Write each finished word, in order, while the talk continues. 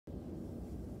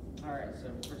Alright, so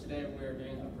for today we're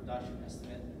doing a production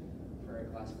estimate for a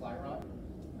glass fly rod.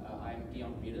 I'm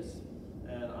Dion Vitas.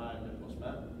 And I'm Nicholas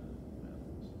Matt.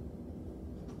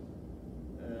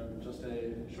 And just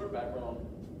a short background on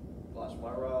glass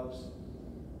fly rods.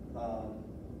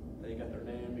 They get their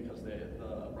name because the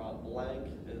rod blank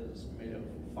is made of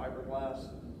fiberglass,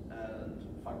 and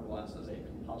fiberglass is a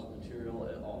composite material.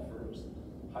 It offers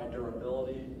high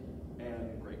durability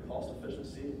and great cost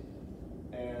efficiency.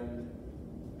 And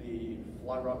the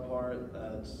fly rod part,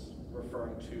 that's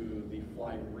referring to the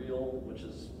fly reel, which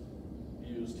is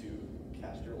used to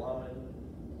cast your line.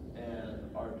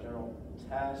 And our general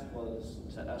task was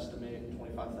to estimate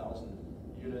 25,000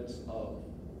 units of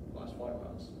glass fly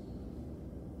rods.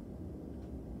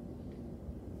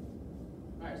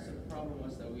 Alright, so the problem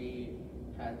was that we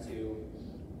had to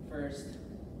first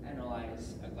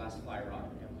analyze a glass fly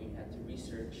rod, and we had to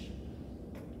research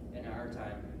in our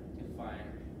time to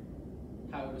find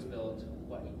how it was built,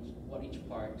 what each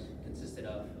part consisted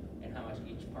of, and how much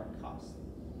each part cost.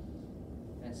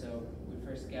 And so we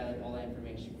first gathered all that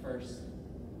information first,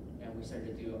 and we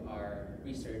started to do our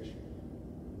research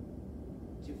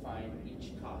to find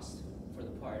each cost for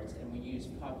the parts. And we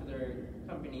used popular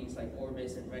companies like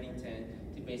Orbis and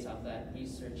Redington to base off that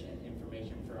research and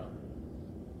information from.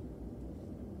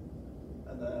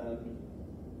 And then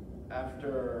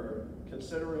after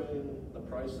considering the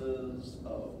prices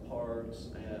of parts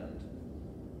and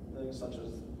things such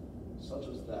as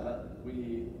that,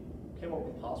 we came up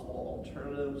with possible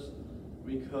alternatives.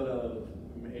 We could have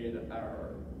made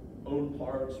our own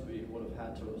parts. We would have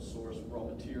had to source raw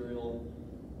material.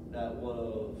 That would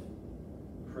have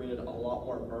created a lot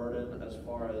more burden as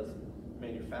far as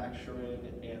manufacturing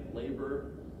and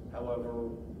labor.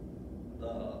 However,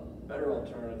 the better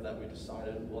alternative that we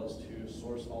decided was to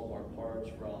source all of our parts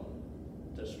from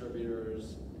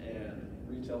distributors and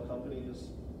retail companies.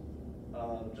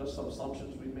 Just some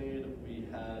assumptions we made. We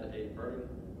had a burn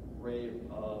rate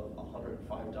of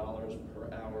 $105 per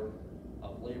hour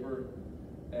of labor,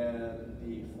 and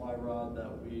the fly rod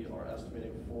that we are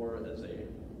estimating for is a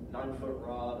 9-foot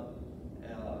rod,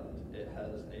 and it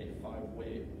has a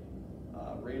 5-weight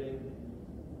rating.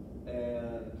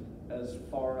 And as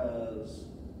far as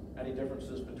any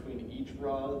differences between each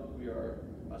rod, we are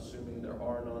assuming there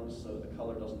are none, so the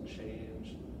color doesn't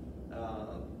change.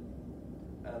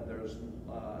 And there's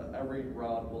every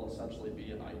rod will essentially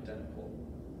be identical.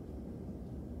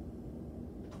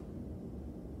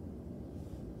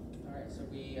 All right, so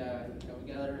we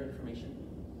gathered our information,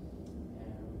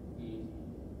 and we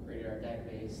created our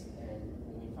database. And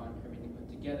when we found everything put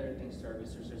together, thanks to our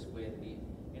researchers with the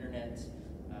internet,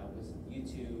 with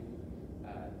YouTube,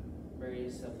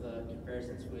 various of the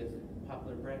comparisons with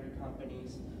popular branded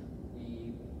companies,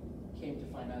 we came to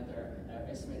find out that our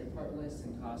estimated part list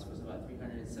and cost was about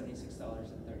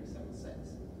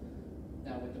 $376.37.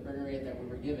 Now, with the burn rate that we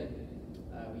were given,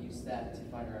 we used that to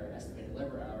find our estimated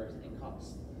labor hours and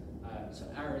cost. So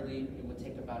hourly, it would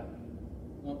take about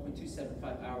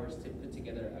 1.275 hours to put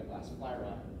together a glass fly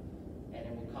rod, and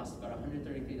it would cost about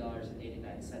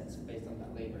 $133.89 based on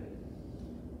that labor.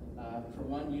 For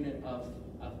 1 unit of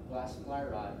glass fly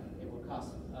rod, it would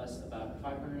cost us about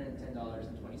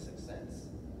 $510.26.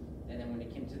 And then when it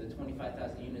came to the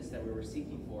 25,000 units that we were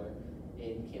seeking for,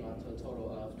 it came out to a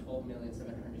total of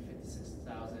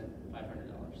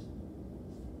 $12,756,500.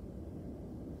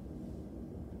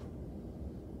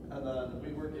 And then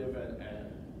we were given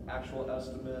an actual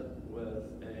estimate with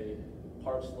a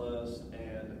parts list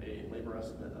and a labor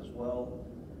estimate as well.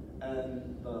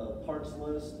 And the parts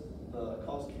list, the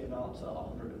cost came out to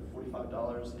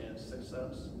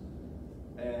 $145.06.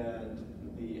 And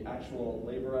the actual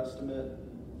labor estimate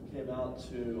came out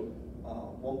to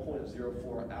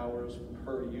 1.04 hours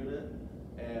per unit,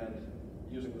 and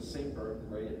using the same burn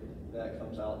rate, that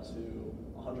comes out to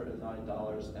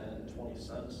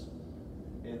 $109.20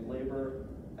 in labor.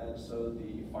 And so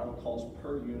the final cost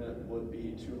per unit would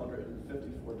be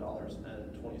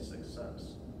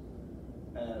 $254.26.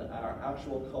 And our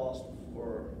actual cost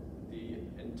for the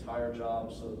entire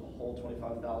job, so the whole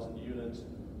 25,000 units,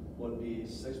 would be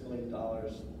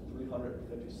 $6,356,500.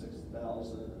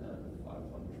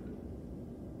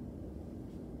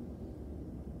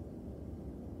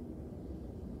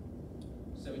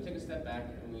 So we took a step back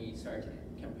and we started to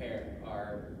compare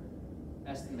our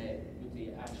estimate with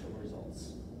the actual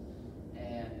results.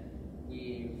 And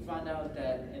we found out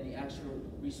that in the actual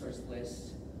resource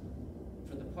list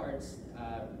for the parts,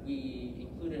 we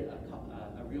included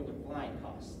a reel with blind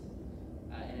cost.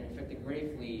 And it affected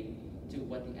greatly to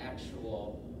what the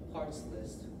actual parts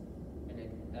list and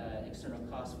external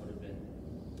cost would have been.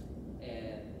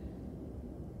 And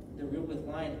the reel with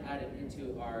with line added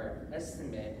into our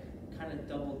estimate kind of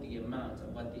doubled the amount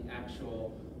of what the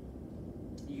actual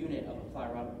unit of a fly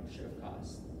rod should have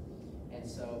cost. And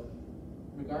so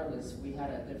regardless, we had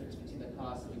a difference between the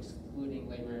cost of excluding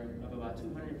labor of about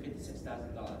 $256.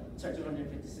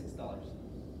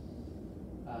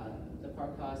 The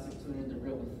part cost excluding the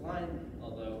reel with line,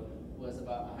 although, was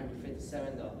about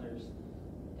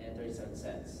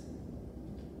 $157.37.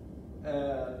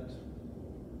 And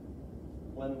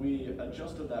when we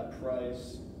adjusted that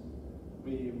price,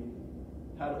 we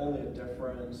had only a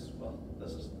difference, well,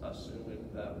 this is assuming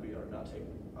that we are not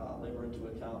taking labor into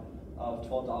account, of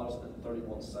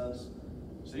 $12.31.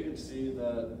 So you can see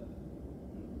that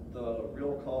the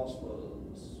real cost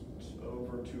was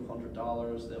over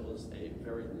 $200. It was a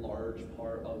very large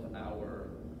part of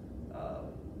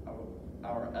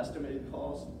our estimated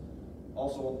cost.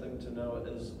 Also, one thing to note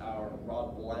is our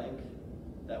rod blank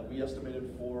that we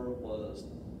estimated for was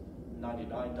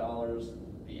 $99.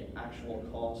 The actual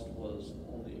cost was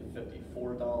only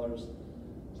 $54.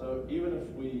 So even if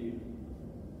we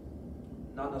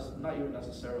not even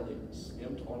necessarily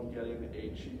skimped on getting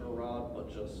a cheaper rod, but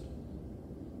just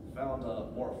found a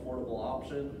more affordable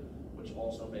option, which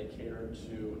also may cater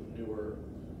to newer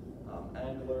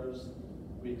anglers,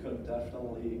 we could have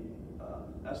definitely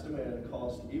estimated a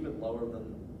cost even lower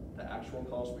than the actual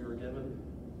cost we were given.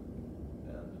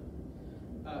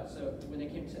 And so when it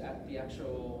came to the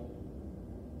actual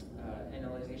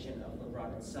analyzation of the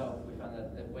rod itself, we found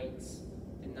that the weights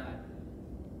did not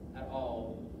at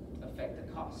all affect the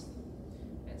cost.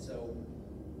 And so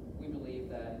we believe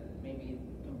that maybe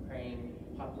comparing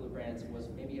popular brands was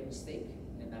maybe a mistake,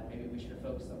 and that maybe we should have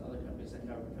focused on other companies that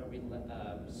probably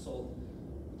sold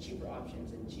cheaper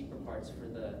options and cheaper parts for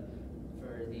the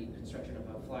construction of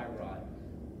a fly rod.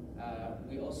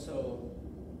 We also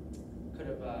could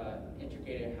have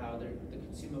integrated how the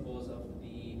consumables of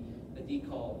the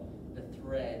decal, the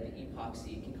thread, the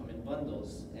epoxy can come in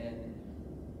bundles, and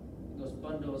those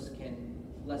bundles can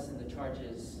lessen the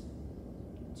charges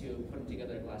to putting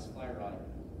together a glass fly rod.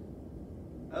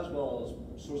 As well as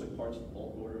sourcing parts in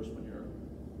bulk orders when you're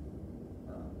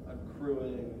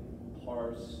accruing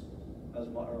parts as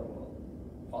much, or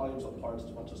volumes of parts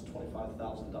as much as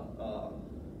 25,000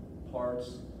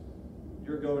 parts,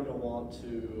 you're going to want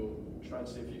to try and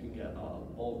see if you can get a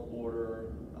bulk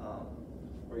order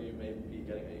where you may be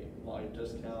getting a volume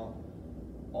discount.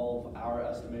 All of our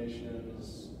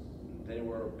estimations, they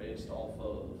were based off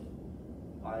of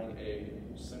buying a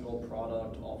single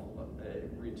product off of a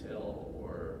retail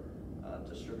or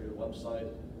distributor website,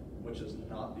 which is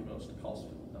not the most cost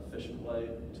efficient way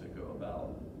to go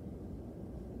about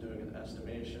doing an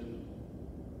estimation.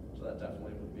 So that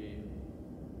definitely would be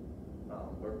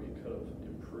where we could have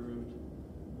improved.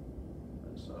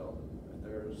 And so if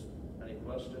there's any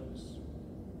questions,